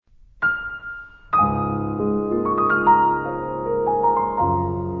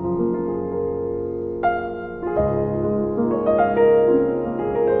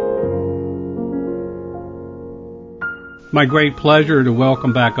My great pleasure to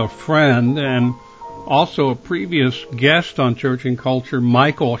welcome back a friend and also a previous guest on Church and Culture,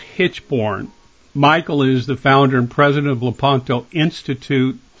 Michael Hichborn. Michael is the founder and president of Lepanto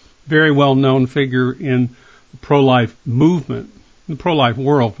Institute, very well-known figure in the pro-life movement, the pro-life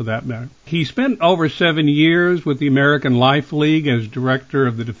world for that matter. He spent over 7 years with the American Life League as director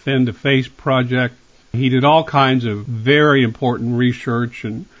of the Defend the Faith Project. He did all kinds of very important research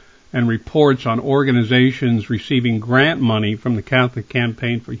and reports on organizations receiving grant money from the Catholic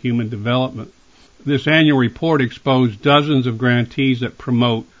Campaign for Human Development. This annual report exposed dozens of grantees that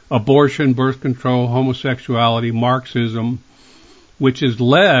promote abortion, birth control, homosexuality, Marxism, which has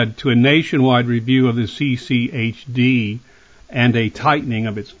led to a nationwide review of the CCHD and a tightening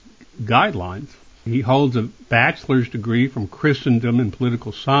of its guidelines. He holds a bachelor's degree from Christendom in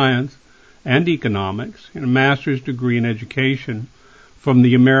political science and economics and a master's degree in education from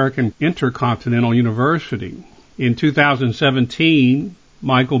the American Intercontinental University. In 2017,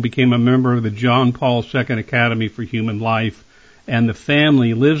 Michael became a member of the John Paul II Academy for Human Life and the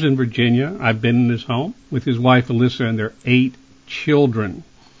family. Lives in Virginia. I've been in his home with his wife Alyssa and their 8 children.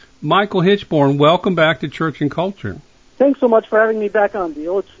 Michael Hichborn, welcome back to Church and Culture. Thanks so much for having me back on,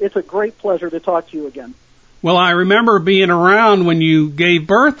 Neil. It's a great pleasure to talk to you again. Well, I remember being around when you gave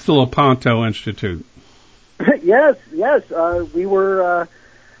birth to Lepanto Institute. Yes. We were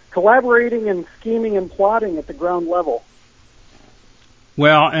collaborating and scheming and plotting at the ground level.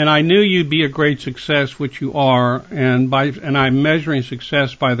 Well, and I knew you'd be a great success, which you are, and I'm measuring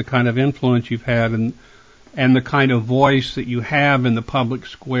success by the kind of influence you've had and the kind of voice that you have in the public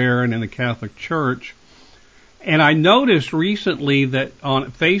square and in the Catholic Church. And I noticed recently that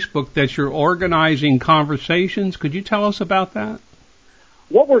on Facebook that you're organizing conversations. Could you tell us about that?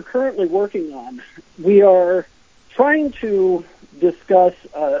 What we're currently working on, we are trying to discuss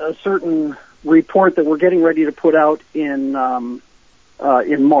a certain report that we're getting ready to put out in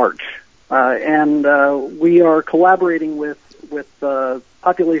March, and we are collaborating with the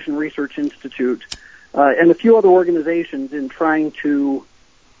Population Research Institute and a few other organizations in trying to.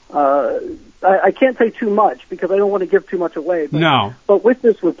 I can't say too much because I don't want to give too much away. But, no. But with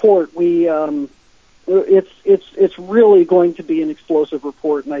this report, it's really going to be an explosive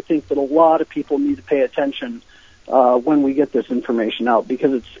report, and I think that a lot of people need to pay attention when we get this information out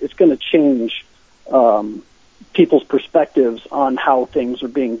because it's going to change people's perspectives on how things are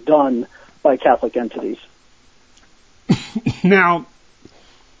being done by Catholic entities. Now,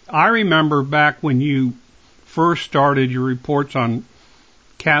 I remember back when you first started your reports on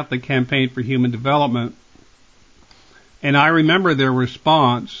Catholic Campaign for Human Development, and I remember their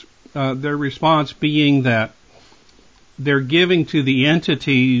response being that they're giving to the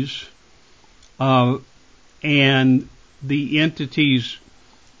entities, and the entities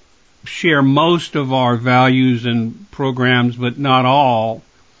share most of our values and programs, but not all.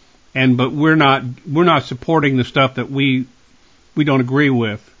 But we're not supporting the stuff that we don't agree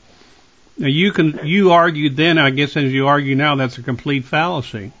with. Now you argued then, I guess as you argue now, that's a complete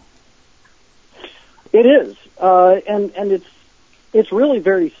fallacy. It is, and it's really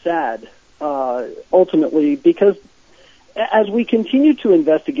very sad, ultimately, because as we continue to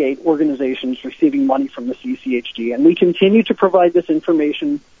investigate organizations receiving money from the CCHD, and we continue to provide this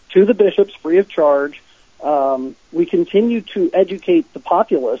information to the bishops free of charge, we continue to educate the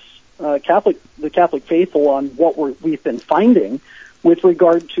populace, the Catholic faithful, on what we've been finding with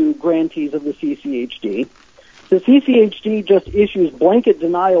regard to grantees of the CCHD. The CCHD just issues blanket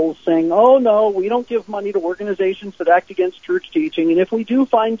denials saying, oh, no, we don't give money to organizations that act against church teaching, and if we do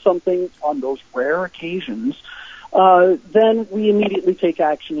find something on those rare occasions, then we immediately take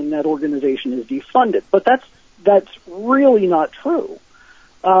action and that organization is defunded. But that's really not true.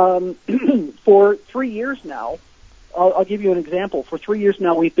 For 3 years now, I'll give you an example. For 3 years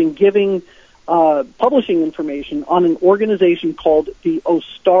now, we've been giving publishing information on an organization called the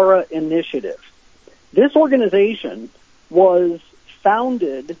Ostara Initiative. This organization was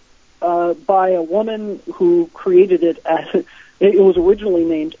founded by a woman who created it as it was originally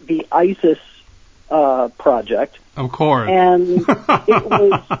named the ISIS Project. Of course. And it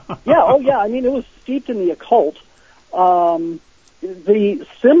was, I mean, it was steeped in the occult. The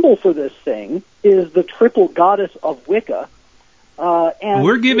symbol for this thing is the triple goddess of Wicca. And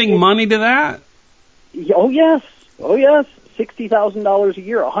we're giving money to that? Oh, yes. $60,000 a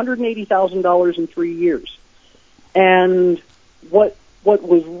year, $180,000 in 3 years. And what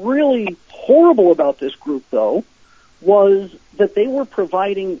was really horrible about this group, though, was that they were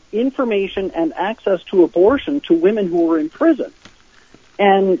providing information and access to abortion to women who were in prison.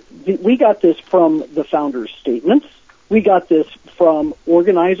 And we got this from the founders' statements. We got this from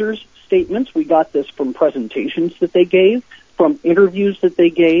organizers statements. We got this from presentations that they gave, from interviews that they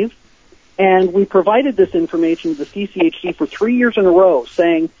gave. And we provided this information to the CCHD for 3 years in a row,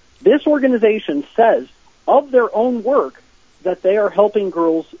 saying this organization says of their own work that they are helping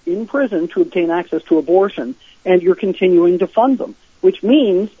girls in prison to obtain access to abortion, and you're continuing to fund them, which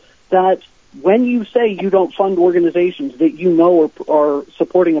means that when you say you don't fund organizations that you know are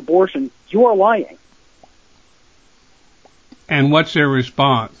supporting abortion, you are lying. And what's their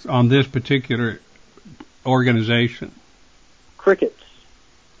response on this particular organization? Crickets.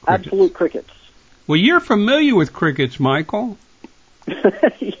 Absolute crickets. Well, you're familiar with crickets, Michael.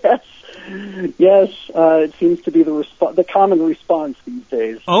 Yes. It seems to be the common response these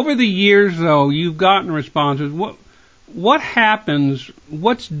days. Over the years, though, you've gotten responses. What happens?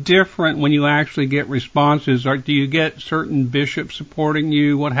 What's different when you actually get responses? Or do you get certain bishops supporting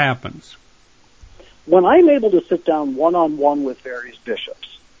you? What happens? When I'm able to sit down one-on-one with various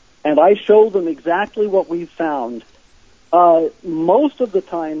bishops, and I show them exactly what we've found, most of the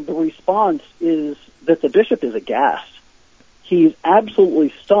time the response is that the bishop is aghast. He's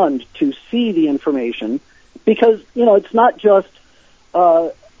absolutely stunned to see the information because, it's not just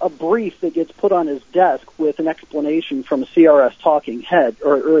a brief that gets put on his desk with an explanation from a CRS talking head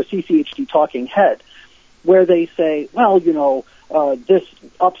or a CCHD talking head where they say, well, this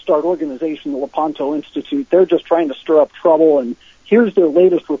upstart organization, the Lepanto Institute, they're just trying to stir up trouble, and here's their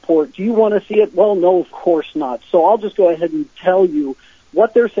latest report. Do you want to see it? Well, no, of course not. So I'll just go ahead and tell you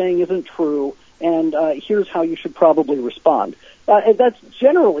what they're saying isn't true, and here's how you should probably respond. That's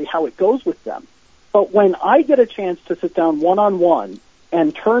generally how it goes with them. But when I get a chance to sit down one-on-one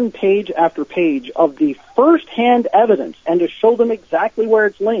and turn page after page of the first-hand evidence and to show them exactly where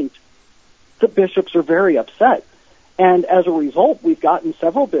it's linked, the bishops are very upset. And as a result, we've gotten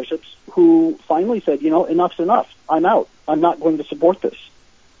several bishops who finally said, enough's enough. I'm out. I'm not going to support this.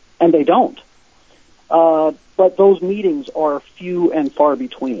 And they don't. But those meetings are few and far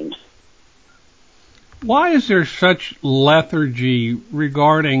between. Why is there such lethargy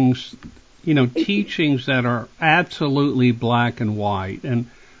regarding, teachings that are absolutely black and white? And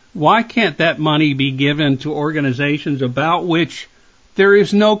why can't that money be given to organizations about which there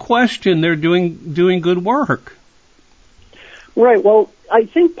is no question they're doing good work? Right. Well, I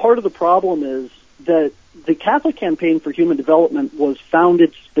think part of the problem is that the Catholic Campaign for Human Development was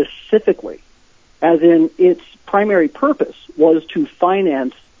founded specifically, as in its primary purpose was to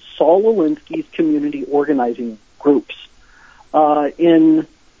finance Saul Alinsky's community organizing groups. In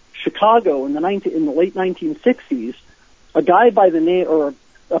Chicago in the late 1960s,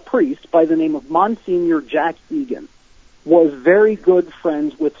 a priest by the name of Monsignor Jack Egan was very good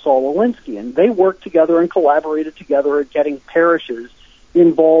friends with Saul Alinsky, and they worked together and collaborated together at getting parishes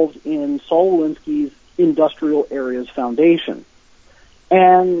involved in Saul Alinsky's Industrial Areas Foundation.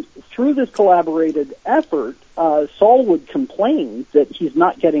 And through this collaborated effort, Saul would complain that he's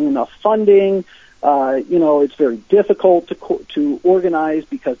not getting enough funding. It's very difficult to organize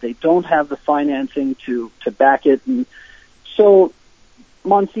because they don't have the financing to back it. And so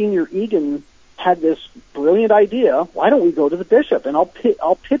Monsignor Egan had this brilliant idea. Why don't we go to the bishop? And I'll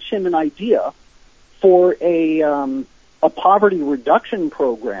pitch him an idea for a poverty reduction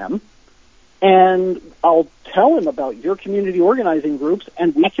program. And I'll tell him about your community organizing groups,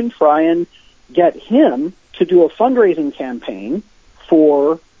 and we can try and get him to do a fundraising campaign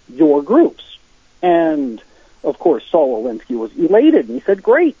for your groups. And, of course, Saul Alinsky was elated, and he said,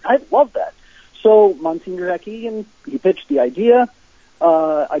 great, I'd love that. So Monsignor Jack Egan, he pitched the idea.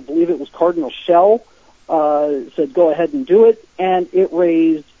 I believe it was Cardinal Schell, said go ahead and do it, and it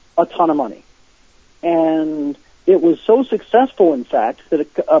raised a ton of money. And it was so successful, in fact, that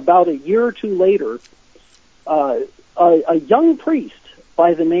about a year or two later, a young priest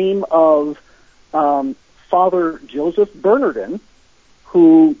by the name of Father Joseph Bernardin,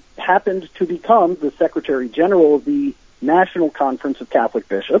 who happened to become the Secretary General of the National Conference of Catholic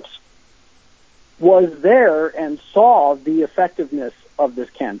Bishops, was there and saw the effectiveness of this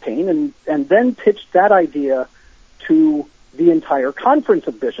campaign and then pitched that idea to the entire Conference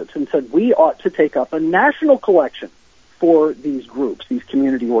of Bishops and said we ought to take up a national collection for these groups, these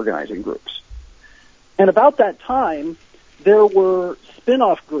community organizing groups. And about that time, there were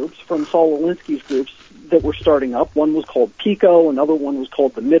spin-off groups from Saul Alinsky's groups that were starting up. One was called PICO, another one was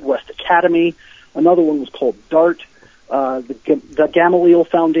called the Midwest Academy, another one was called DART. The Gamaliel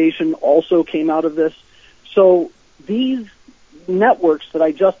Foundation also came out of this. So these networks that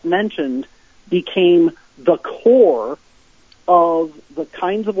I just mentioned became the core of the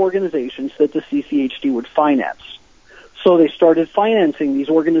kinds of organizations that the CCHD would finance. So they started financing these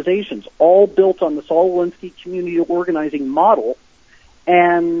organizations, all built on the Saul Alinsky community organizing model,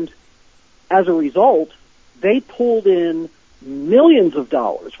 and as a result, they pulled in millions of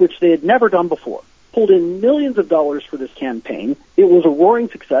dollars, which they had never done before. Pulled in millions of dollars for this campaign. It was a roaring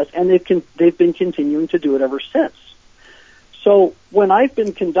success, and they've been continuing to do it ever since. So when I've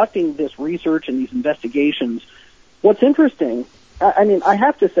been conducting this research and these investigations, what's interesting, I mean, I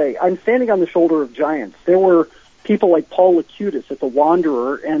have to say, I'm standing on the shoulder of giants. There were people like Paul Locutus at The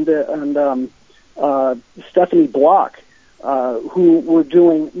Wanderer and Stephanie Block, who were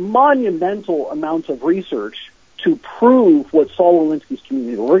doing monumental amounts of research to prove what Saul Alinsky's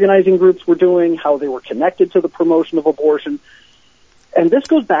community organizing groups were doing, how they were connected to the promotion of abortion. And this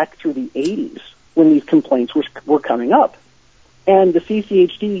goes back through the 80s when these complaints were coming up. And the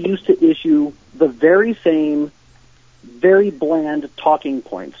CCHD used to issue the very same, very bland talking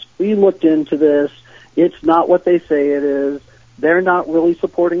points. We looked into this. It's not what they say it is. They're not really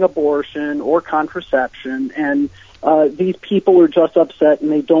supporting abortion or contraception. And these people are just upset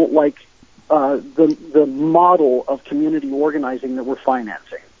and they don't like the model of community organizing that we're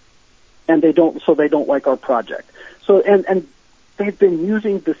financing. And they don't like our project. So, and they've been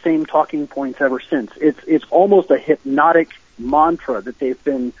using the same talking points ever since. It's almost a hypnotic mantra that they've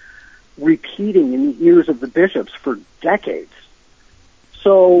been repeating in the ears of the bishops for decades.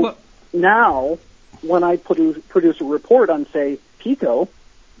 So now, when I produce a report on, say, PICO,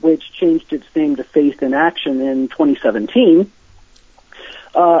 which changed its name to Faith in Action in 2017,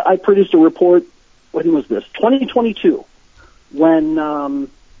 I produced a report, when was this? 2022, when the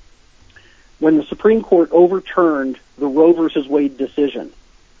Supreme Court overturned the Roe versus Wade decision.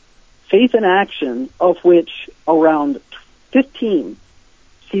 Faith in Action, of which around 15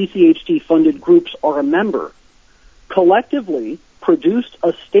 CCHD-funded groups are a member, collectively produced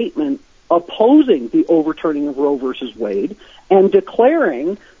a statement opposing the overturning of Roe versus Wade and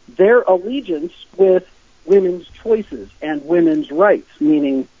declaring their allegiance with women's choices and women's rights,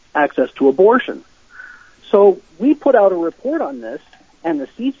 meaning access to abortion. So we put out a report on this, and the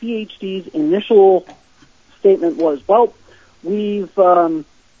CCHD's initial statement was, well, we're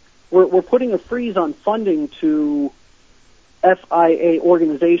putting a freeze on funding to FIA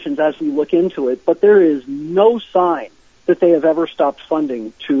organizations as we look into it, but there is no sign that they have ever stopped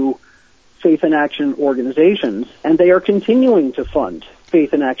funding to Faith in Action organizations, and they are continuing to fund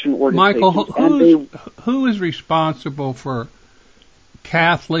Faith in Action organizations. Michael, who is responsible for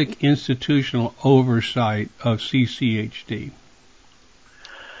Catholic institutional oversight of CCHD?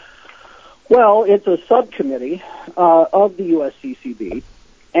 Well, it's a subcommittee of the USCCB,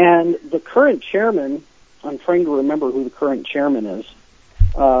 and the current chairman, I'm trying to remember who the current chairman is.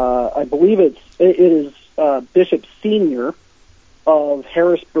 I believe it is Bishop Senior of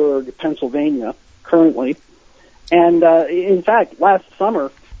Harrisburg, Pennsylvania, currently. And in fact, last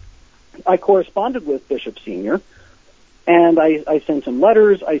summer, I corresponded with Bishop Senior, and I sent him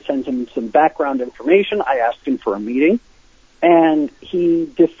letters. I sent him some background information. I asked him for a meeting, and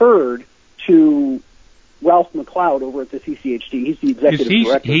he deferred to Ralph McLeod over at the CCHD. He's the executive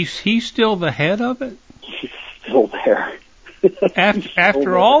director. He's still the head of it? He's still there.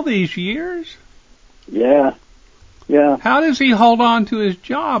 After all these years? Yeah. Yeah. How does he hold on to his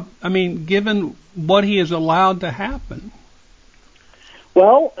job? I mean, given what he has allowed to happen.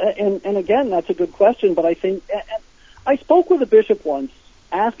 Well, and again, that's a good question, but I think I spoke with a bishop once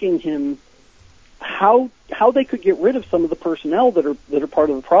asking him how they could get rid of some of the personnel that are part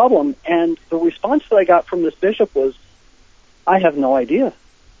of the problem, and the response that I got from this bishop was, I have no idea.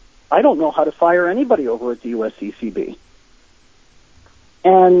 I don't know how to fire anybody over at the USCCB.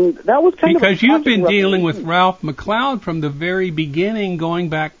 And that was kind because you've been dealing with Ralph McLeod from the very beginning, going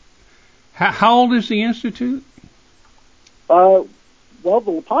back. How old is the institute? Well, the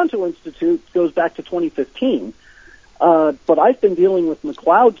Lepanto Institute goes back to 2015, but I've been dealing with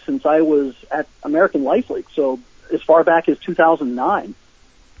McLeod since I was at American Life League, so as far back as 2009.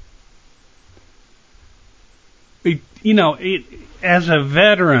 You know, as a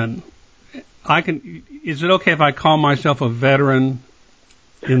veteran, is it okay if I call myself a veteran?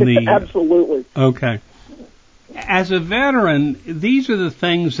 Absolutely. Okay. As a veteran, these are the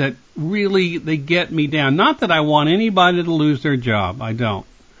things that really, they get me down. Not that I want anybody to lose their job. I don't.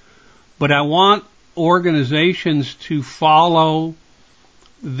 But I want organizations to follow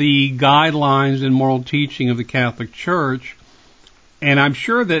the guidelines and moral teaching of the Catholic Church. And I'm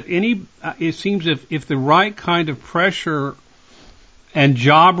sure that it seems if the right kind of pressure and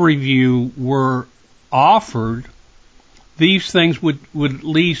job review were offered, these things would at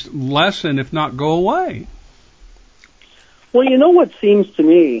least lessen, if not go away. Well, you know what seems to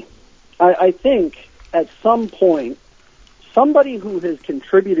me? I think at some point, somebody who has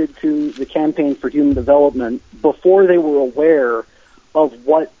contributed to the Campaign for Human Development before they were aware of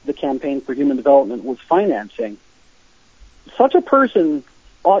what the Campaign for Human Development was financing, such a person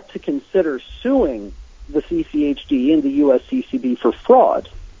ought to consider suing the CCHD and the USCCB for fraud.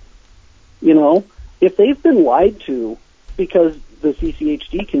 You know, if they've been lied to because the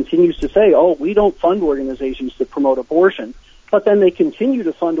CCHD continues to say, oh, we don't fund organizations that promote abortion, but then they continue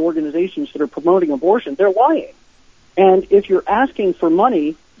to fund organizations that are promoting abortion, they're lying. And if you're asking for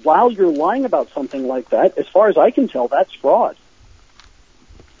money while you're lying about something like that, as far as I can tell, that's fraud.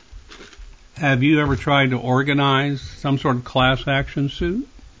 Have you ever tried to organize some sort of class action suit?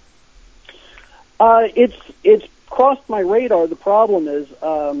 It's crossed my radar. The problem is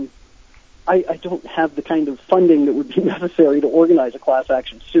I don't have the kind of funding that would be necessary to organize a class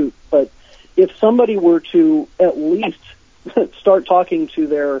action suit. But if somebody were to at least start talking to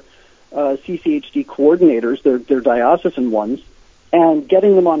their CCHD coordinators, their diocesan ones, and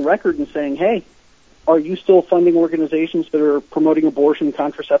getting them on record and saying, hey, are you still funding organizations that are promoting abortion,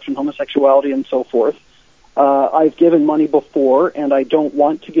 contraception, homosexuality, and so forth? I've given money before, and I don't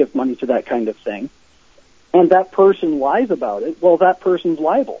want to give money to that kind of thing. And that person lies about it, well, that person's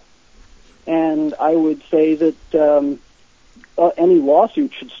liable. And I would say that any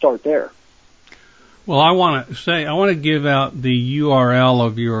lawsuit should start there. Well, I want to give out the URL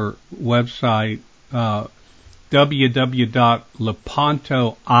of your website,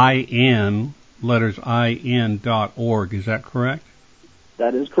 www.lepantoin.org. Is that correct?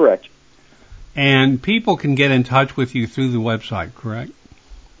 That is correct. And people can get in touch with you through the website, correct?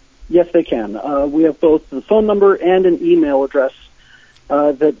 Yes, they can. We have both the phone number and an email address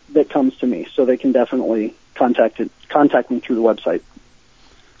that comes to me, so they can definitely contact me through the website.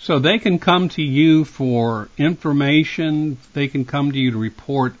 So they can come to you for information. They can come to you to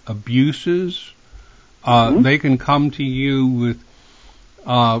report abuses. They can come to you with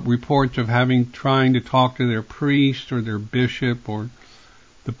reports of trying to talk to their priest or their bishop or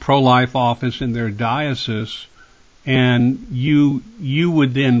the pro-life office in their diocese, and you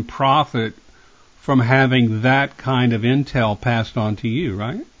would then profit from having that kind of intel passed on to you,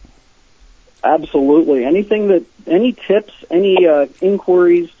 right? Absolutely. Any tips, any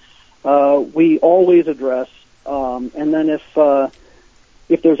inquiries, we always address. And then if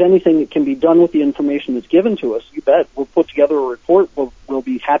there's anything that can be done with the information that's given to us, you bet. We'll put together a report. We'll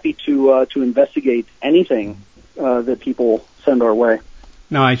be happy to investigate anything that people send our way.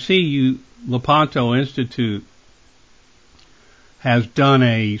 Now, I see Lepanto Institute has done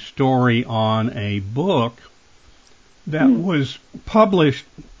a story on a book that was published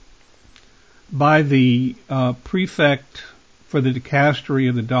by the prefect for the dicastery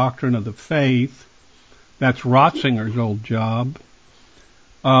of the doctrine of the faith. That's Ratzinger's old job.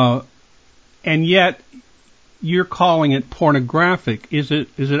 And yet you're calling it pornographic. Is it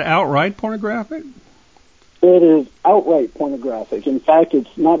outright pornographic? It is outright pornographic. In fact,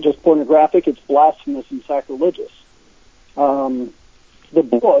 it's not just pornographic, it's blasphemous and sacrilegious. The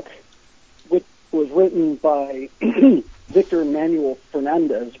book, which was written by Victor Emmanuel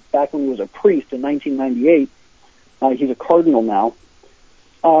Fernandez back when he was a priest in 1998, he's a cardinal now,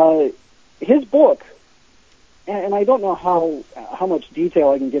 his book, and I don't know how much detail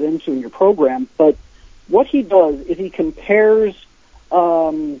I can get into in your program, but what he does is he compares,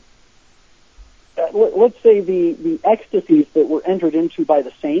 let's say, the ecstasies that were entered into by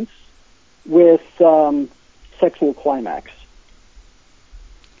the saints with sexual climax.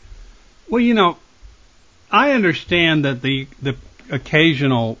 Well, I understand that the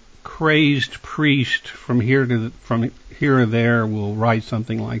occasional crazed priest from here or there will write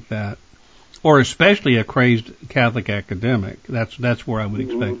something like that, or especially a crazed Catholic academic. That's where I would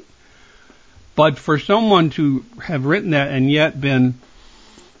expect. But for someone to have written that and yet been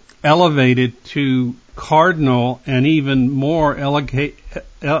elevated to cardinal and even more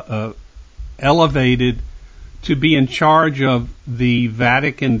elevated to be in charge of the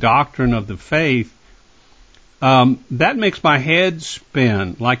Vatican doctrine of the faith, that makes my head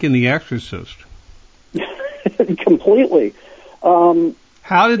spin, like in The Exorcist. Completely.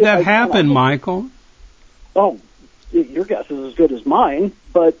 How did that happen, Michael? Oh, your guess is as good as mine,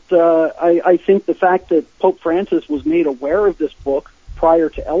 but I think the fact that Pope Francis was made aware of this book prior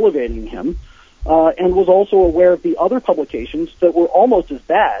to elevating him, and was also aware of the other publications that were almost as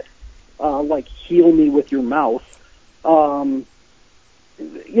bad, like Heal Me With Your Mouth. At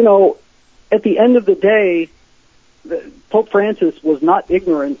the end of the day, Pope Francis was not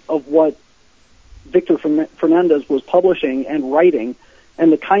ignorant of what Victor Fernandez was publishing and writing,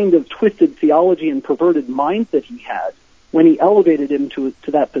 and the kind of twisted theology and perverted mind that he had when he elevated him to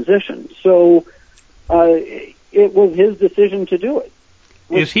that position. So it was his decision to do it.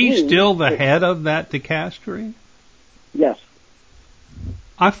 Is he still the head of that dicastery? Yes.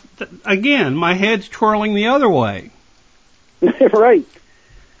 Again, my head's twirling the other way. Right.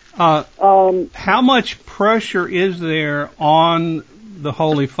 How much pressure is there on the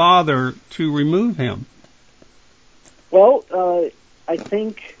Holy Father to remove him? Well, I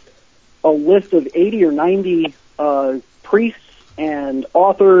think a list of 80 or 90 priests and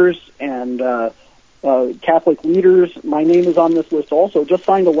authors and Catholic leaders, my name is on this list also, just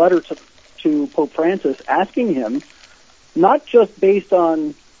signed a letter to Pope Francis asking him, not just based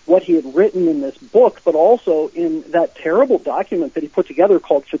on what he had written in this book, but also in that terrible document that he put together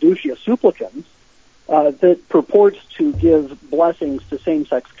called Fiducia Supplicans, that purports to give blessings to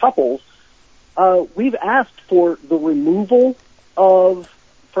same-sex couples. We've asked for the removal of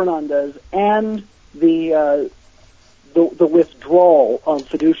Fernandez and the withdrawal of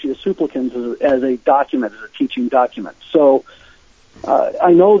Fiducia Supplicans as a document, as a teaching document. So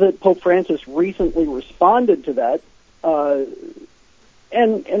I know that Pope Francis recently responded to that,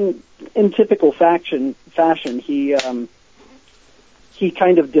 and in typical fashion, he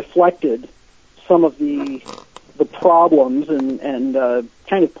kind of deflected some of the problems and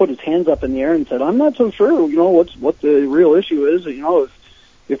kind of put his hands up in the air and said, "I'm not so sure, what the real issue is.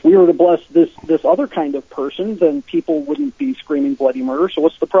 If we were to bless this other kind of person, then people wouldn't be screaming bloody murder. So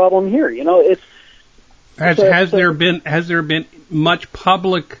what's the problem here? Has there been much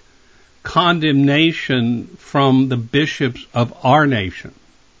public condemnation from the bishops of our nation?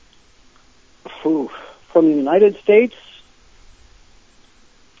 From the United States,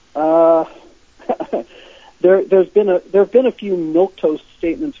 there have been a few milquetoast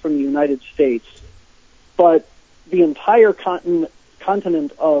statements from the United States, but the entire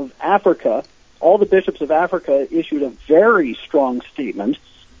continent of Africa, all the bishops of Africa issued a very strong statement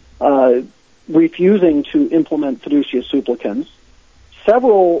refusing to implement Fiducia Supplicans.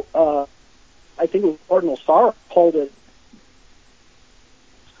 Several, I think it was Cardinal Sarah, called it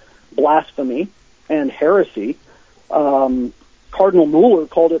blasphemy and heresy. Cardinal Mueller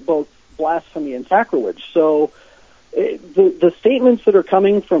called it both blasphemy and sacrilege. So the statements that are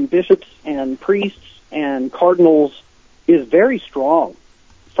coming from bishops and priests and cardinals is very strong.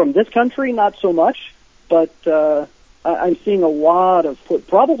 From this country, not so much, but I'm seeing a lot of,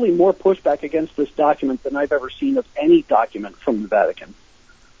 probably more pushback against this document than I've ever seen of any document from the Vatican.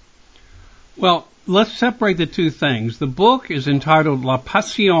 Well, let's separate the two things. The book is entitled La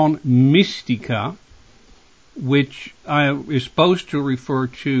Pasión Mística, which is supposed to refer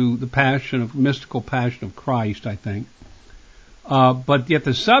to the mystical passion of Christ, I think. But yet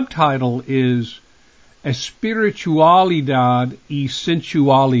the subtitle is Espiritualidad y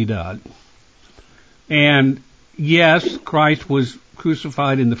Sensualidad. And yes, Christ was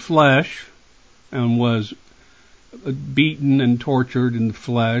crucified in the flesh and was beaten and tortured in the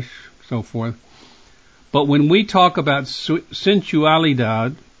flesh, so forth. But when we talk about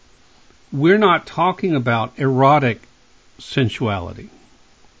sensualidad, we're not talking about erotic sensuality.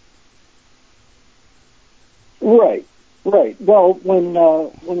 Right. Well,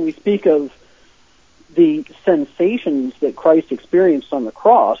 when we speak of the sensations that Christ experienced on the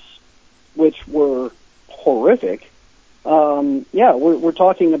cross, which were horrific, we're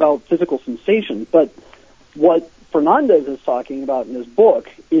talking about physical sensation. But what Fernandez is talking about in his book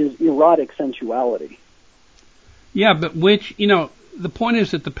is erotic sensuality. Yeah, but the point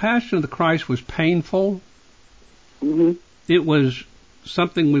is that the Passion of the Christ was painful. Mm-hmm. It was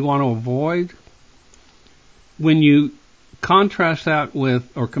something we want to avoid. When you contrast that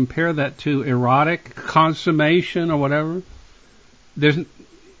with, or compare that to erotic consummation or whatever,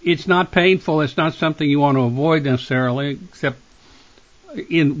 it's not painful. It's not something you want to avoid necessarily, except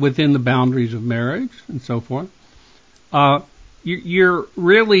within the boundaries of marriage and so forth. You're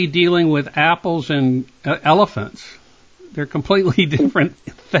really dealing with apples and elephants. They're completely different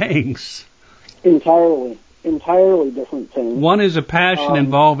things. Entirely different things. One is a passion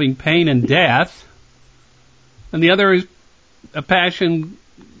involving pain and death, and the other is a passion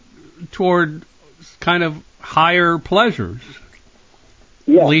toward kind of higher pleasures,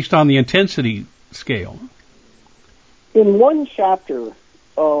 at least on the intensity scale. In one chapter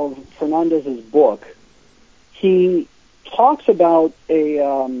of Fernandez's book, he talks about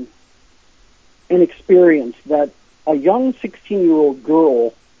an experience that a young 16-year-old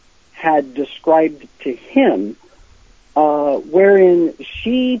girl had described to him, wherein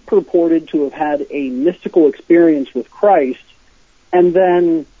she purported to have had a mystical experience with Christ, and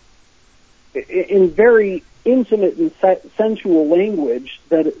then in very intimate and sensual language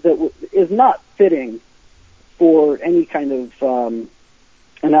that is not fitting for any kind of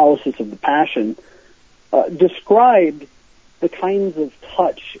analysis of the Passion, described the kinds of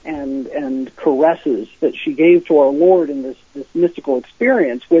touch and caresses that she gave to our Lord in this mystical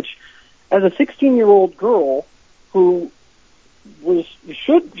experience, which, as a 16-year-old girl who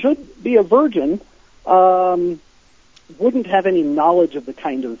should be a virgin, wouldn't have any knowledge of the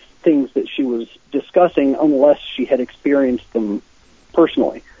kind of things that she was discussing unless she had experienced them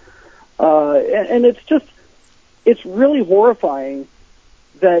personally. And it's really horrifying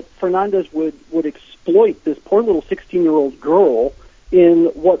that Fernandez would exploit this poor little 16-year-old girl in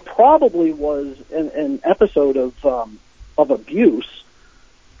what probably was an episode of abuse,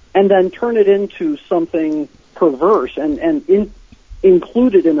 and then turn it into something perverse and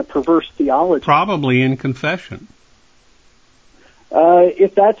included in a perverse theology. Probably in confession.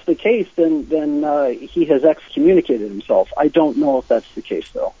 If that's the case, then he has excommunicated himself. I don't know if that's the case,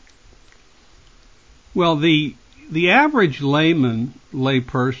 though. Well, the average layman, lay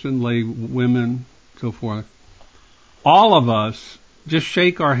person, lay women, so forth, all of us just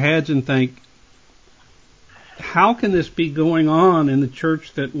shake our heads and think, how can this be going on in the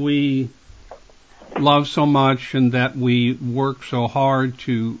church that we love so much and that we work so hard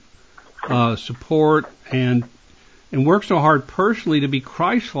to support and work so hard personally to be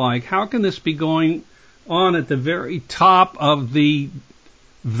Christ-like? How can this be going on at the very top of the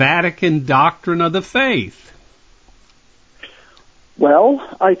Vatican doctrine of the faith?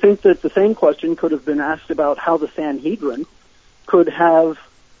 Well, I think that the same question could have been asked about how the Sanhedrin could have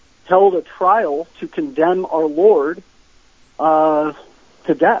held a trial to condemn our Lord to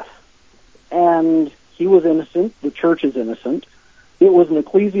death. And he was innocent. The church is innocent. It was an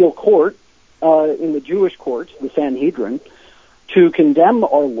ecclesial court in the Jewish courts, the Sanhedrin, to condemn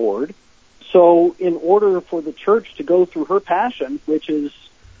our Lord. So in order for the church to go through her passion, which is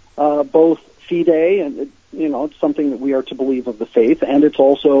both fide, and it's something that we are to believe of the faith, and it's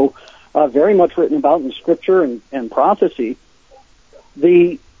also very much written about in Scripture and prophecy,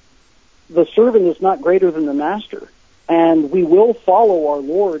 the servant is not greater than the master. And we will follow our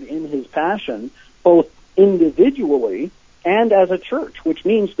Lord in his passion, both individually and as a church, which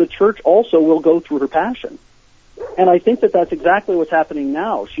means the church also will go through her passion. And I think that that's exactly what's happening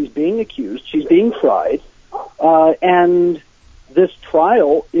now. She's being accused, she's being tried, and this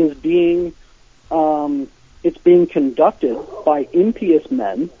trial is being conducted by impious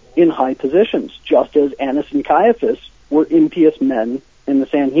men in high positions, just as Annas and Caiaphas were impious men in the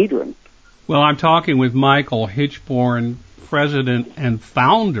Sanhedrin. Well, I'm talking with Michael Hichborn, president and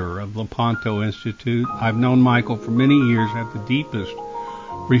founder of Lepanto Institute. I've known Michael for many years, have the deepest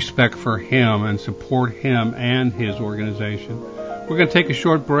respect for him and support him and his organization. We're going to take a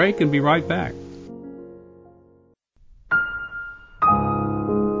short break and be right back.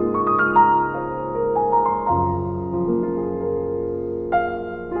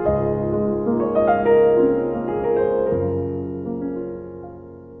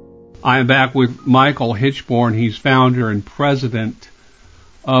 I am back with Michael Hichborn. He's founder and president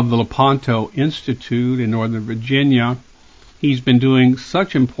of the Lepanto Institute in Northern Virginia. He's been doing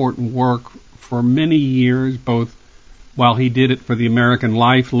such important work for many years, both while he did it for the American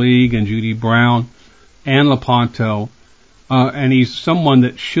Life League and Judy Brown and Lepanto. And he's someone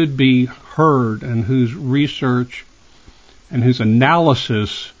that should be heard and whose research and whose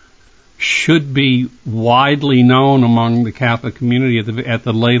analysis should be widely known among the Catholic community at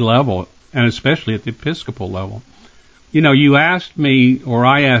the lay level, and especially at the Episcopal level. You asked me, or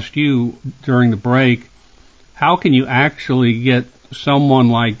I asked you during the break, how can you actually get someone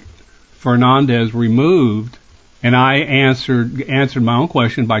like Fernandez removed? And I answered my own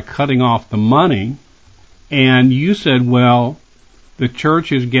question by cutting off the money. And you said, well, the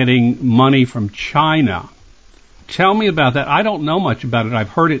church is getting money from China. Tell me about that. I don't know much about it. I've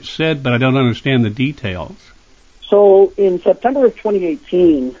heard it said, but I don't understand the details. So in September of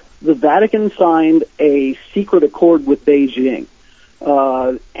 2018, the Vatican signed a secret accord with Beijing.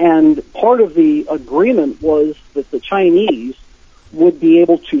 And part of the agreement was that the Chinese would be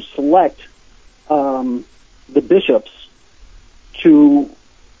able to select the bishops to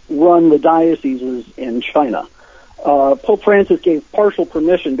run the dioceses in China. Pope Francis gave partial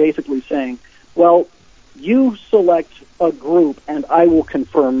permission, basically saying, well, you select a group and I will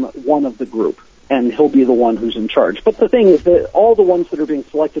confirm one of the group, and he'll be the one who's in charge. But the thing is that all the ones that are being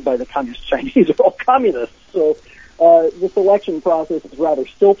selected by the Communist Chinese are all communists, so the selection process is rather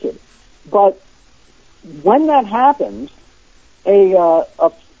stilted. But when that happened, an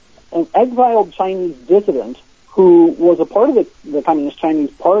exiled Chinese dissident who was a part of the Communist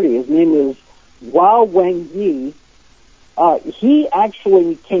Chinese Party, his name is Wao Wengyi, he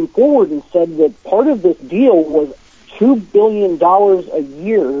actually came forward and said that part of this deal was $2 billion a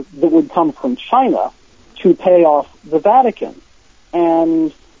year that would come from China to pay off the Vatican.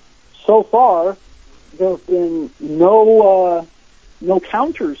 And so far, there have been no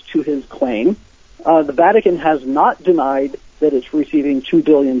counters to his claim. The Vatican has not denied that it's receiving $2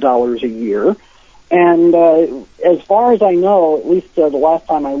 billion a year. And as far as I know, at least the last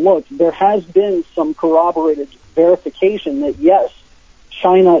time I looked, there has been some corroborated verification that, yes,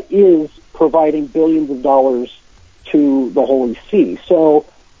 China is providing billions of dollars to the Holy See. So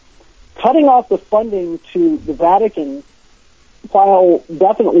cutting off the funding to the Vatican, while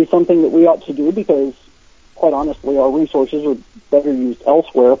definitely something that we ought to do because, quite honestly, our resources are better used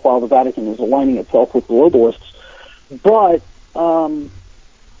elsewhere while the Vatican is aligning itself with globalists. But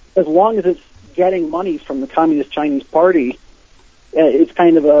as long as it's getting money from the Communist Chinese Party, it's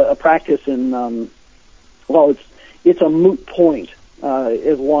kind of a practice in, it's a moot point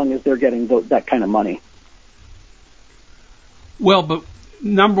as long as they're getting that kind of money. Well, but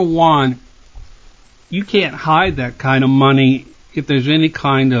number one, you can't hide that kind of money if there's any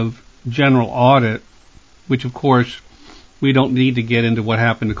kind of general audit, which, of course, we don't need to get into what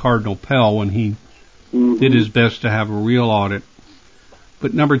happened to Cardinal Pell when he did his best to have a real audit.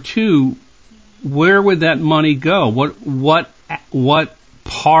 But number two, where would that money go? What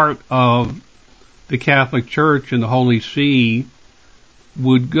part of the Catholic Church and the Holy See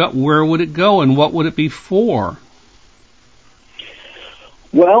would go? Where would it go, and what would it be for?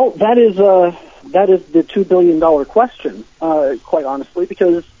 Well, that is the $2 billion question, quite honestly,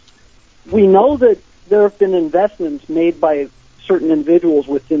 because we know that there have been investments made by certain individuals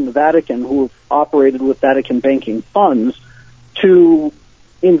within the Vatican who have operated with Vatican banking funds to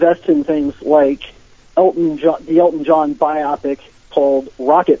invest in things like the Elton John biopic called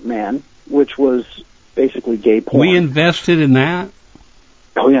Rocket Man, which was basically gay porn. We invested in that?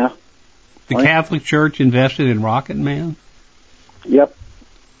 Oh, yeah. The Catholic Church invested in Rocket Man? Yep.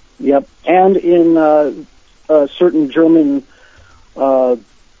 And in a certain German,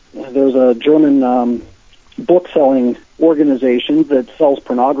 there's a German book-selling organization that sells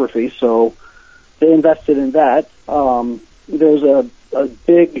pornography, so they invested in that. There's a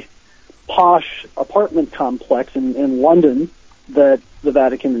big, posh apartment complex in London that the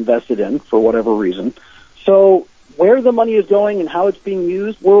Vatican invested in for whatever reason. So where the money is going and how it's being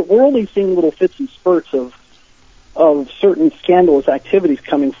used, we're only seeing little fits and spurts of certain scandalous activities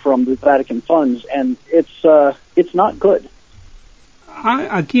coming from the Vatican funds, and it's not good.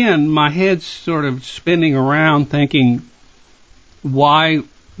 Again, my head's sort of spinning around thinking why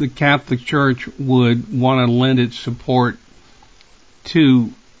the Catholic Church would want to lend its support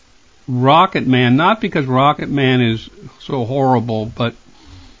to Rocket Man, not because Rocket Man is so horrible, but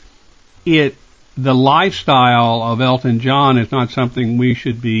the lifestyle of Elton John is not something we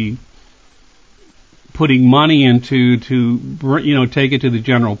should be putting money into to take it to the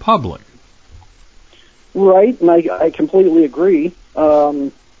general public. Right, and I completely agree.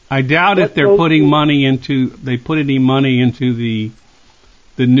 I doubt if they're putting money into. They put any money into the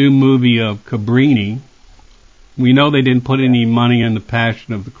new movie of Cabrini. We know they didn't put any money in The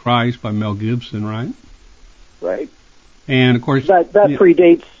Passion of the Christ by Mel Gibson, right? Right. And of course that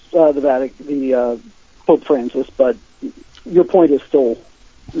predates the Pope Francis, but your point is still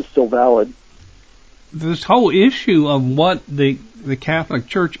valid. This whole issue of what the Catholic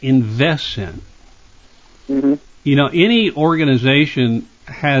Church invests in. Mm-hmm. Any organization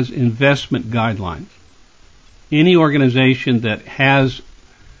has investment guidelines. Any organization that has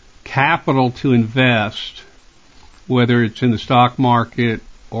capital to invest, whether it's in the stock market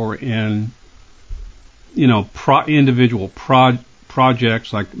or in, individual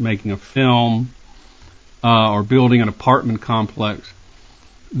projects like making a film or building an apartment complex,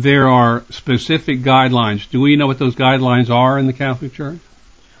 there are specific guidelines. Do we know what those guidelines are in the Catholic Church?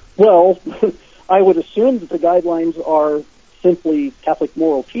 Well, I would assume that the guidelines are simply Catholic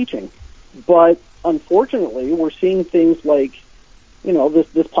moral teaching. But unfortunately, we're seeing things like,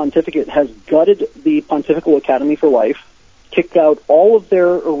 this pontificate has gutted the Pontifical Academy for Life, kicked out all of their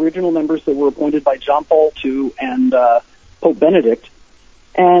original members that were appointed by John Paul II and Pope Benedict,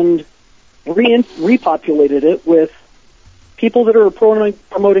 and repopulated it with people that are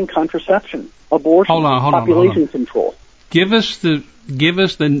promoting contraception, abortion, population control. Give us the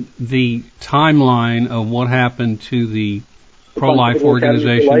timeline of what happened to the pro-life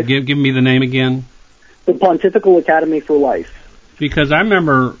organization. Give me the name again. The Pontifical Academy for Life. Because I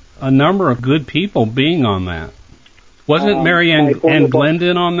remember a number of good people being on that. Wasn't Mary Ann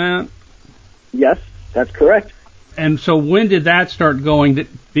Glendon on that? Yes, that's correct. And so when did that start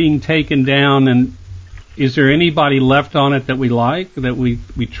being taken down, and is there anybody left on it that we like, that we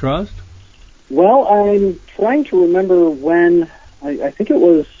trust? Well, I'm trying to remember when, I think it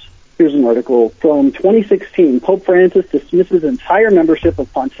was Here's an article from 2016. Pope Francis dismisses entire membership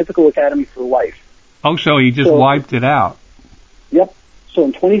of Pontifical Academy for Life. Oh, so he just wiped it out. Yep. So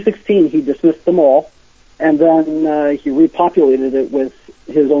in 2016, he dismissed them all, and then he repopulated it with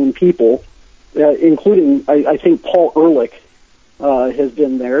his own people, including, I think, Paul Ehrlich has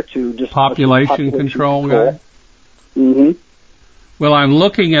been there to just... Population control guy? Mm-hmm. Well, I'm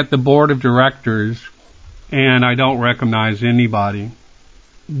looking at the board of directors, and I don't recognize anybody.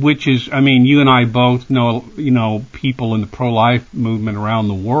 Which is, I mean, you and I both know, people in the pro-life movement around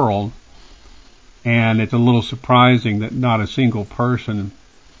the world, and it's a little surprising that not a single person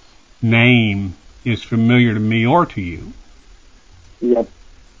name is familiar to me or to you. Yep.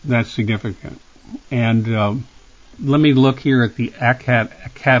 That's significant. And let me look here at the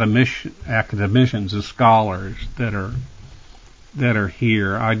academicians, the scholars that are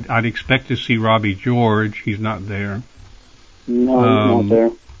here. I'd expect to see Robbie George. He's not there. No, he's not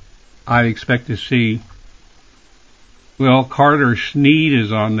there. I expect to see, Carter Sneed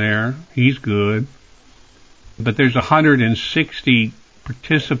is on there. He's good. But there's 160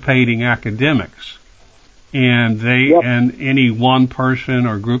 participating academics. And and any one person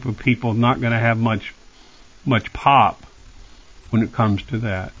or group of people not going to have much pop when it comes to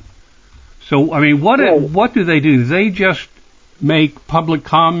that. So, I mean, what do they do? Do they just make public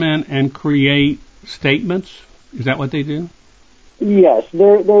comment and create statements? Is that what they do? Yes,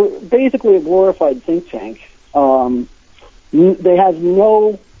 they're basically a glorified think tank. They have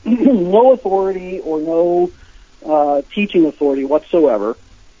no authority or no teaching authority whatsoever.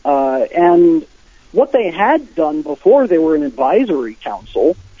 And what they had done before, they were an advisory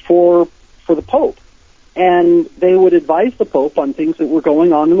council for the Pope. And they would advise the Pope on things that were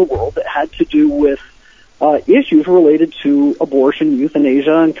going on in the world that had to do with issues related to abortion,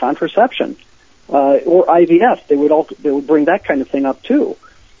 euthanasia, and contraception. Or IVF, they would bring that kind of thing up too,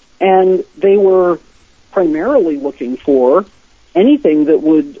 and they were primarily looking for anything that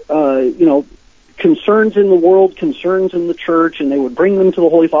would, concerns in the world, concerns in the church, and they would bring them to the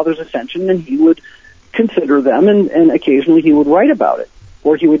Holy Father's attention, and he would consider them, and occasionally he would write about it,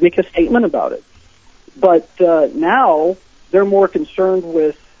 or he would make a statement about it. But now they're more concerned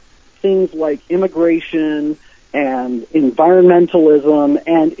with things like immigration and environmentalism,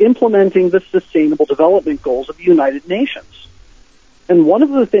 and implementing the Sustainable Development Goals of the United Nations. And one of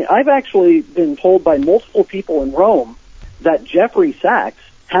the things, I've actually been told by multiple people in Rome that Jeffrey Sachs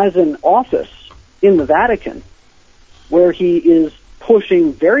has an office in the Vatican where he is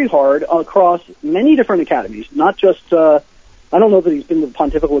pushing very hard across many different academies, not just, I don't know that he's been to the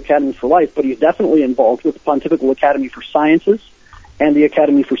Pontifical Academy for Life, but he's definitely involved with the Pontifical Academy for Sciences and the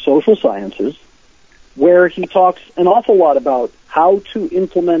Academy for Social Sciences, where he talks an awful lot about how to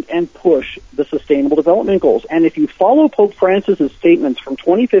implement and push the Sustainable Development Goals. And if you follow Pope Francis's statements from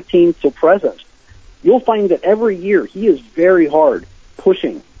 2015 till present, you'll find that every year he is very hard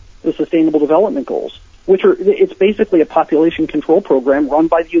pushing the Sustainable Development Goals, it's basically a population control program run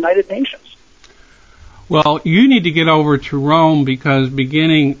by the United Nations. Well, you need to get over to Rome because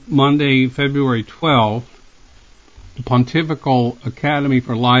beginning Monday, February 12th, the Pontifical Academy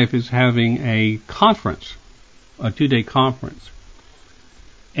for Life is having a conference, a 2-day conference.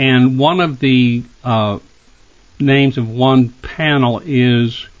 And one of the names of one panel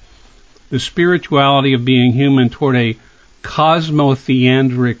is the spirituality of being human toward a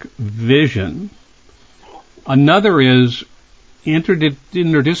cosmotheandric vision. Another is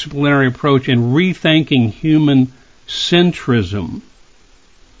interdisciplinary approach in rethinking human centrism.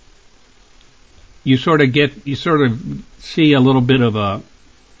 You sort of see a little bit of a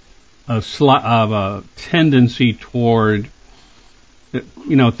tendency toward,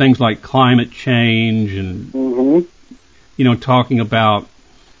 things like climate change and, talking about,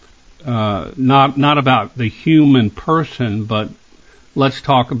 not about the human person, but let's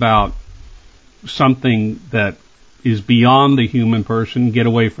talk about something that is beyond the human person, get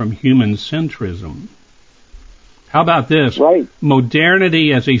away from human centrism. How about this? Right.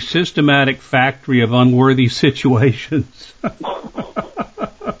 Modernity as a systematic factory of unworthy situations.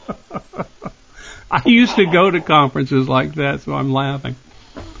 I used to go to conferences like that, so I'm laughing.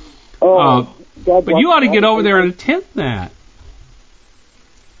 But you ought to get over there and attend that.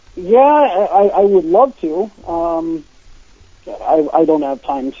 Yeah, I would love to. I don't have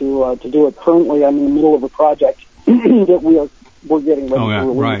time to do it currently. I'm in the middle of a project that we're getting ready to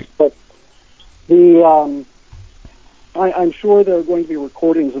release. Right. But I'm sure there are going to be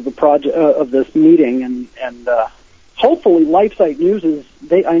recordings of the project of this meeting, and hopefully LifeSite News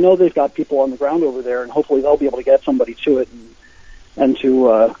I know they've got people on the ground over there, and hopefully they'll be able to get somebody to it and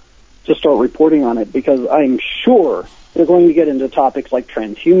to to start reporting on it, because I'm sure they're going to get into topics like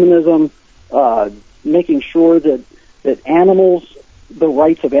transhumanism, making sure that animals, the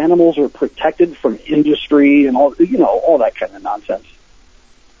rights of animals are protected from industry and all that kind of nonsense.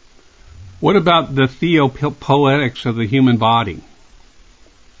 What about the theopoetics of the human body?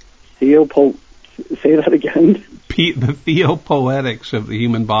 Say that again? The theopoetics of the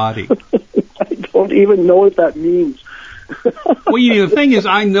human body. I don't even know what that means. Well, the thing is,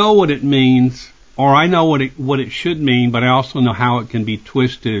 I know what it means, or I know what it should mean, but I also know how it can be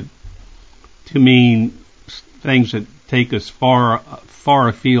twisted to mean things that take us far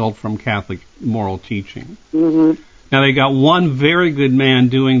afield from Catholic moral teaching. Mm-hmm. Now, they got one very good man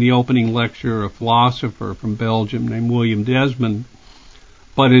doing the opening lecture, a philosopher from Belgium named William Desmond,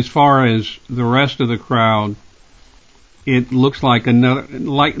 but as far as the rest of the crowd, it looks like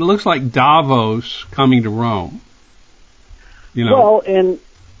Davos coming to Rome. Well, and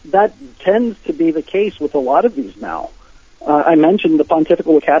that tends to be the case with a lot of these now. I mentioned the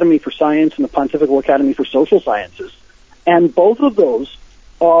Pontifical Academy for Science and the Pontifical Academy for Social Sciences, and both of those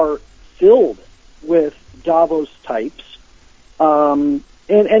are filled with Davos types. And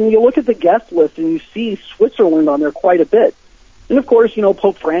you look at the guest list and you see Switzerland on there quite a bit. And of course,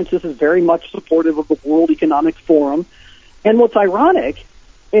 Pope Francis is very much supportive of the World Economic Forum. And what's ironic,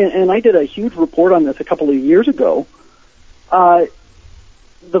 and I did a huge report on this a couple of years ago,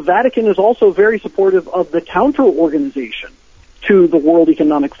 the Vatican is also very supportive of the counter organization to the World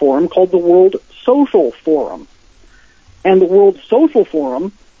Economic Forum called the World Social Forum. And the World Social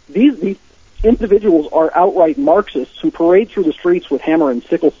Forum, these individuals are outright Marxists who parade through the streets with hammer and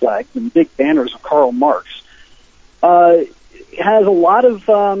sickle flags and big banners of Karl Marx. Has a lot of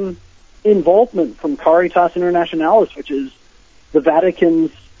involvement from Caritas Internationalis, which is the Vatican's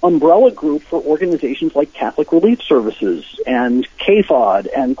umbrella group for organizations like Catholic Relief Services and CAFOD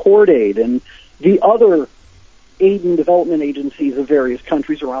and CORDAID and the other aid and development agencies of various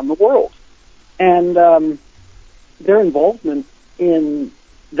countries around the world. And their involvement in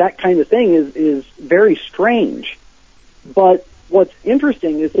that kind of thing is very strange. But what's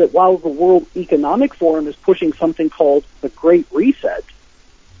interesting is that while the World Economic Forum is pushing something called the Great Reset,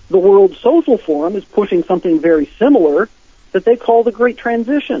 the World Social Forum is pushing something very similar that they call the Great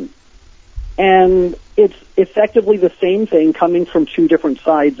Transition. And it's effectively the same thing coming from two different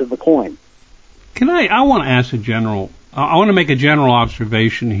sides of the coin. I want to ask I want to make a general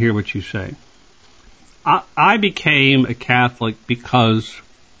observation here, what you say. I became a Catholic because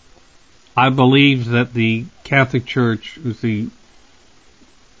I believed that the Catholic Church was the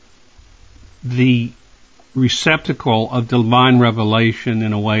receptacle of divine revelation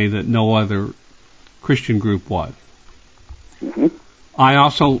in a way that no other Christian group was. Mm-hmm. I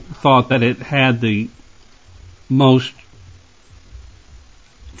also thought that it had the most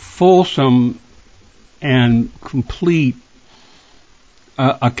fulsome and complete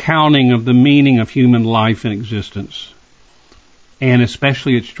accounting of the meaning of human life and existence, and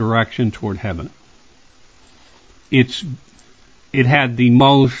especially its direction toward heaven. It had the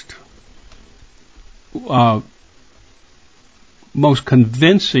most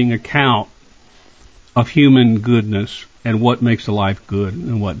convincing account of human goodness and what makes a life good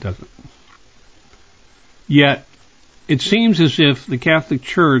and what doesn't. Yet, it seems as if the Catholic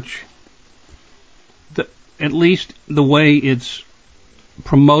Church, at least the way it's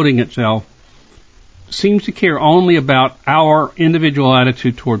promoting itself, seems to care only about our individual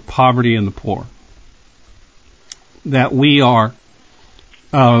attitude toward poverty and the poor. That we are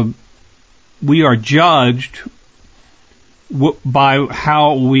judged by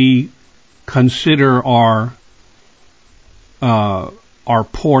how we consider our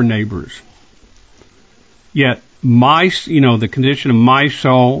poor neighbors. Yet the condition of my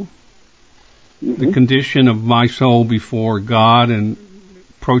soul, mm-hmm. the condition of my soul before God and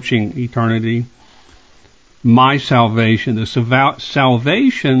approaching eternity, my salvation, the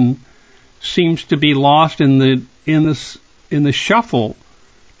salvation seems to be lost in the shuffle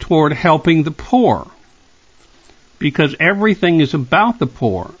toward helping the poor, because everything is about the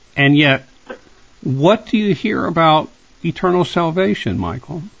poor. And yet, what do you hear about eternal salvation,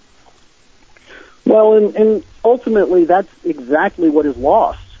 Michael? Well, and ultimately, that's exactly what is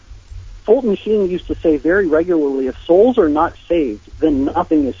lost. Fulton Sheen used to say very regularly, if souls are not saved, then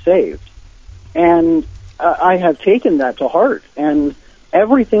nothing is saved. And I have taken that to heart. And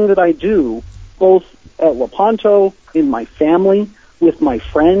everything that I do, both at Lepanto, in my family, with my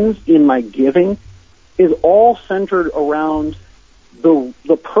friends, in my giving, is all centered around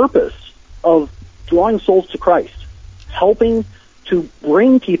the purpose of drawing souls to Christ, helping to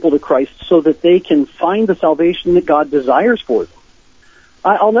bring people to Christ so that they can find the salvation that God desires for them.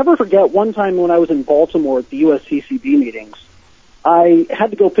 I'll never forget one time when I was in Baltimore at the USCCB meetings. I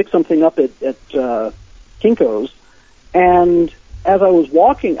had to go pick something up at Kinko's, and as I was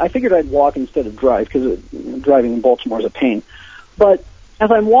walking, I figured I'd walk instead of drive because driving in Baltimore is a pain. But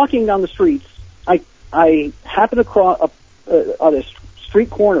as I'm walking down the streets, I happened to cross on a street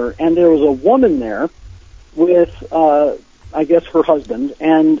corner, and there was a woman there with, I guess, her husband,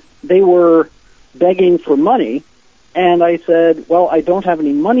 and they were begging for money. And I said, well, I don't have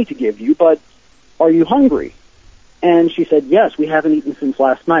any money to give you, but are you hungry? And she said, yes, we haven't eaten since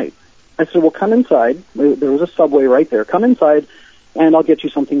last night. I said, well, come inside. There was a Subway right there. Come inside, and I'll get you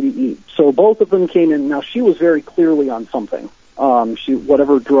something to eat. So both of them came in. Now, she was very clearly on something,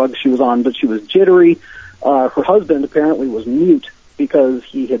 whatever drug she was on, but she was jittery. Her husband apparently was mute because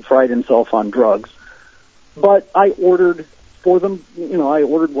he had fried himself on drugs. But I ordered for them, I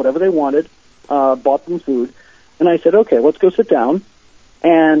ordered whatever they wanted, bought them food. And I said, okay, let's go sit down.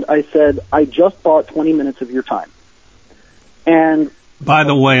 And I said, I just bought 20 minutes of your time. And by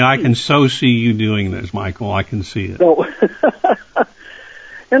the way, I can so see you doing this, Michael. I can see it. So,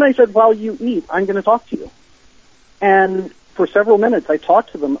 and I said, while you eat, I'm going to talk to you. And for several minutes, I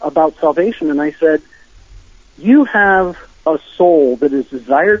talked to them about salvation. And I said, you have a soul that is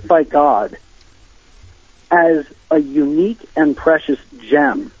desired by God as a unique and precious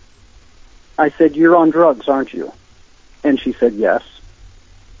gem. I said, you're on drugs, aren't you? And she said, yes.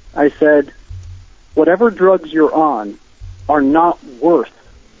 I said, whatever drugs you're on are not worth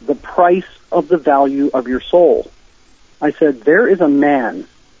the price of the value of your soul. I said, there is a man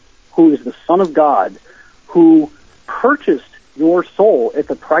who is the Son of God who purchased your soul at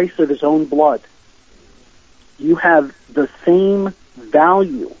the price of his own blood. You have the same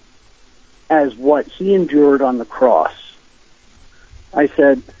value as what he endured on the cross. I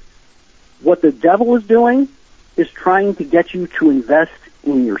said, what the devil is doing is trying to get you to invest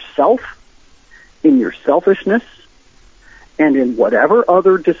in yourself, in your selfishness, and in whatever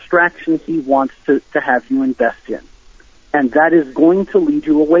other distraction he wants to have you invest in. And that is going to lead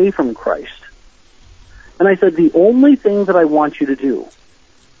you away from Christ. And I said, the only thing that I want you to do,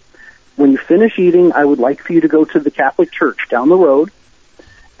 when you finish eating, I would like for you to go to the Catholic Church down the road,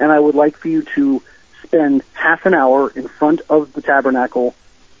 and I would like for you to spend half an hour in front of the tabernacle,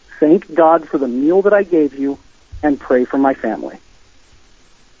 thank God for the meal that I gave you, and pray for my family.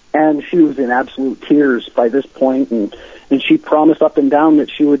 And she was in absolute tears by this point, and she promised up and down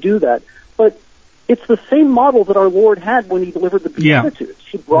that she would do that. But it's the same model that our Lord had when he delivered the Beatitudes.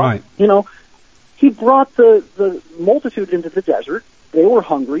 Yeah. He brought, he brought the multitude into the desert. They were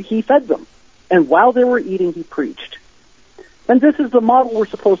hungry. He fed them. And while they were eating, he preached. And this is the model we're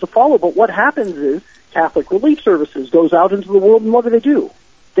supposed to follow. But what happens is Catholic Relief Services goes out into the world, and what do?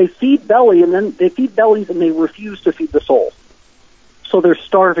 They feed bellies, and they refuse to feed the soul. So they're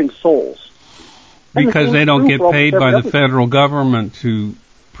starving souls. Because they don't get paid by the federal government to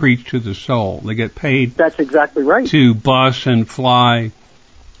preach to the soul. They get paid. That's exactly right. To bus and fly,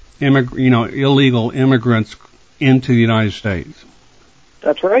 illegal immigrants into the United States.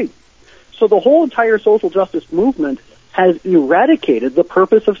 That's right. So the whole entire social justice movement has eradicated the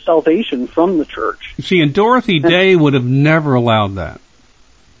purpose of salvation from the church. See, and Dorothy Day would have never allowed that.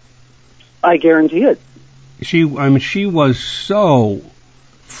 I guarantee it. She was so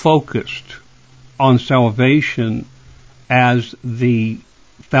focused on salvation as the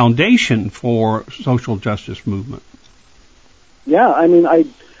foundation for social justice movement. Yeah,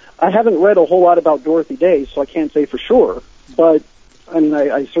 I haven't read a whole lot about Dorothy Day, so I can't say for sure, but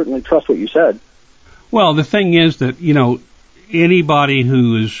I certainly trust what you said. Well, the thing is that, anybody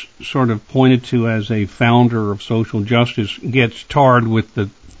who is sort of pointed to as a founder of social justice gets tarred with the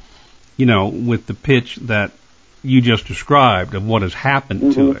pitch that you just described of what has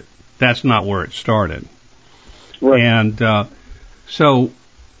happened to it. That's not where it started. Right. And so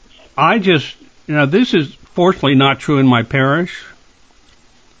I just, this is fortunately not true in my parish.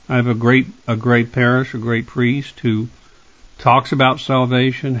 I have a great parish, a great priest who talks about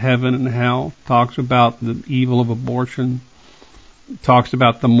salvation, heaven and hell, talks about the evil of abortion, talks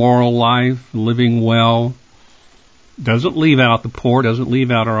about the moral life, living well, doesn't leave out the poor, doesn't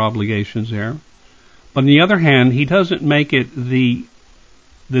leave out our obligations there. But on the other hand, he doesn't make it the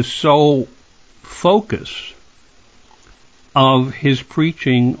sole focus of his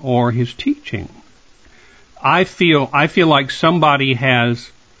preaching or his teaching. I feel like somebody has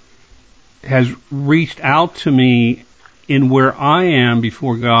reached out to me in where I am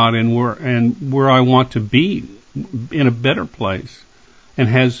before God and where I want to be in a better place, and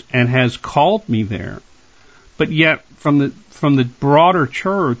has called me there. But yet from the broader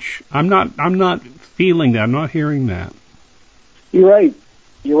church, I'm not feeling that. I'm not hearing that. You're right.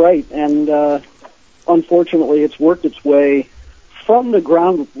 You're right, and unfortunately, it's worked its way from the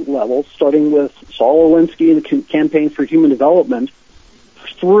ground level, starting with Saul Alinsky and the Campaign for Human Development,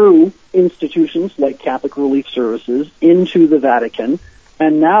 through institutions like Catholic Relief Services, into the Vatican,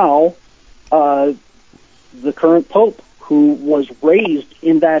 and now the current Pope, who was raised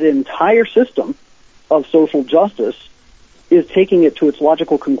in that entire system of social justice, is taking it to its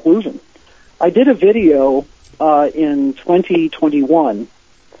logical conclusion. I did a video in 2021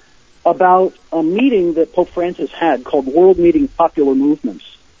 about a meeting that Pope Francis had called World Meeting Popular Movements.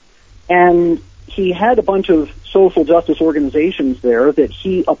 And he had a bunch of social justice organizations there that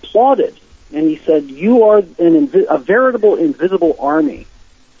he applauded. And he said, you are a veritable invisible army.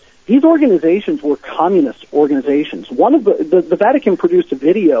 These organizations were communist organizations. One of the Vatican produced a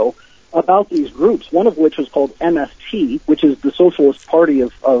video about these groups, one of which was called MST, which is the Socialist Party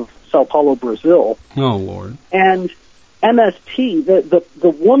of Sao Paulo, Brazil. Oh, Lord. And MST, the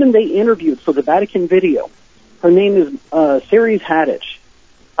woman they interviewed for the Vatican video, her name is Ceres Hadich.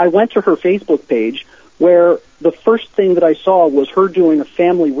 I went to her Facebook page, where the first thing that I saw was her doing a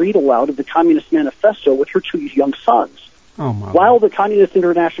family read-aloud of the Communist Manifesto with her 2 young sons, while the Communist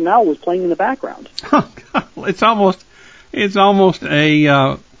Internationale was playing in the background. It's almost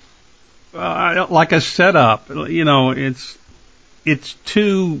a like a setup. You know, it's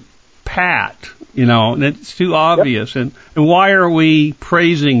too pat, you know, and it's too obvious. Yep. And why are we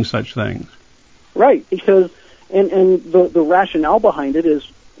praising such things? Right, because and the rationale behind it is,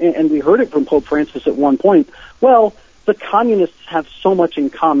 and we heard it from Pope Francis at one point, well, the communists have so much in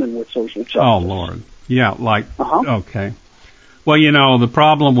common with social justice. Oh, Lord. Yeah, okay. Well, you know, the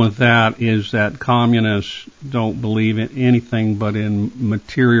problem with that is that communists don't believe in anything but in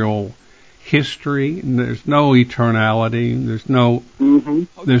material history. And there's no eternality.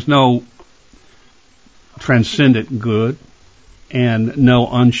 There's no transcendent good, and no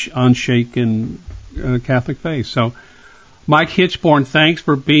unshaken Catholic faith. So, Mike Hitchborn, thanks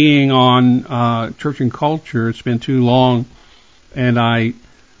for being on Church and Culture. It's been too long, and I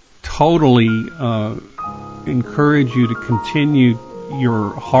totally encourage you to continue your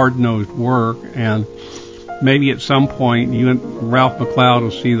hard-nosed work, and maybe at some point you and Ralph McLeod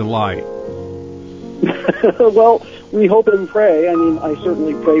will see the light. Well, we hope and pray. I mean, I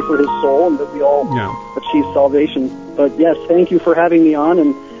certainly pray for his soul and that we all achieve salvation. But yes, thank you for having me on,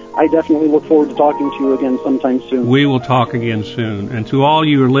 and I definitely look forward to talking to you again sometime soon. We will talk again soon. And to all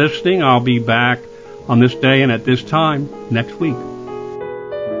you listening, I'll be back on this day and at this time next week.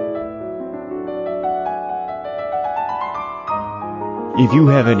 If you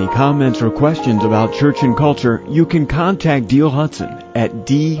have any comments or questions about Church and Culture, you can contact Diehl Hudson at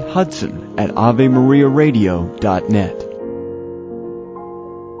dhudson@avemariaradio.net.